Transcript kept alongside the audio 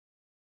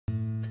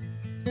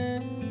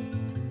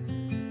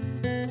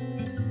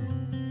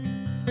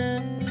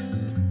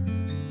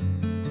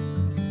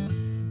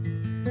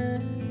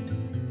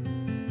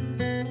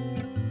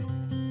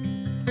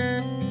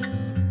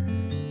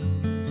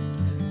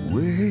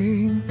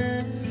Waiting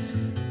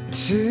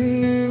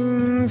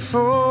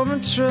for a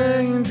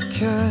train to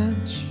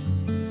catch,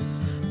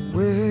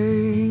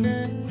 waiting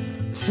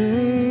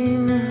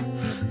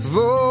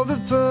for the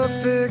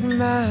perfect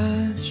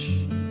match,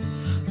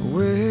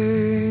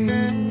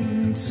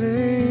 waiting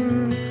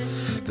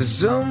for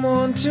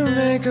someone to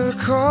make a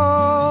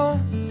call.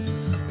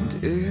 And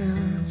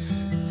if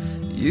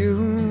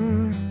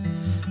you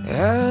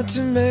had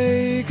to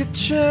make a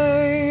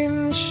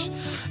change,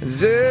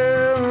 as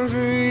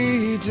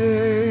every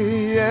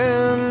day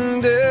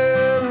and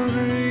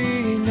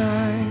every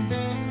night,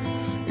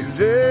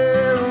 as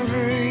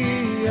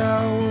every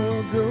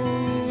hour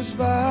goes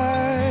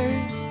by,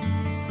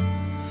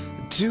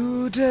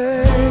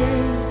 today,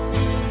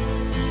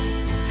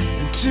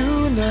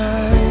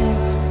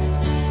 tonight,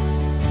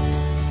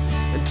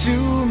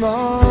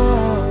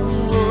 tomorrow,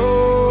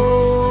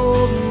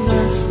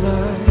 next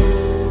night,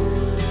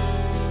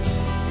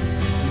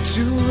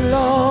 too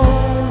long,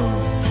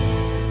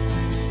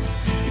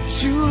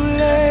 too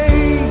late.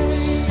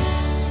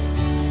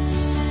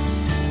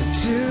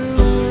 Till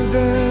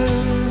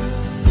then,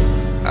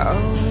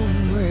 I'll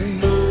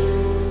wait.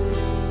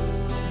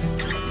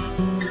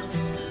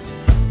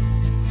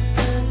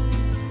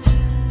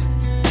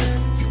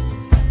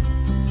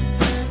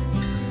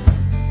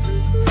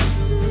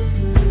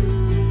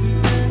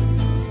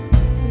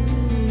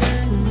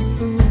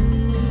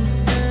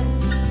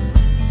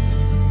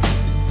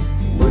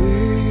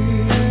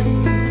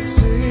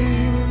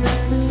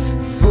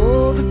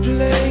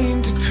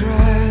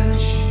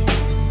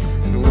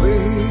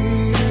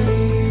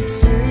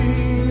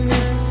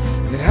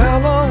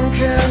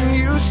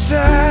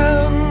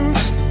 Stand,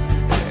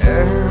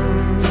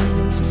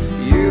 and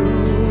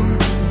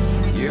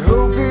you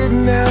hope it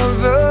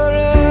never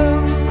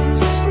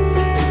ends.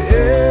 And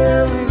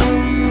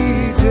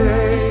every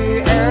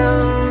day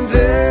and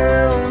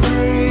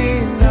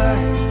every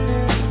night,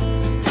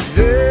 as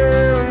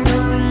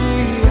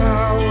every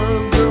hour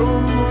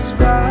goes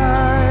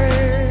by,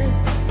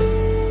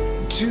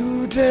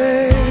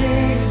 today,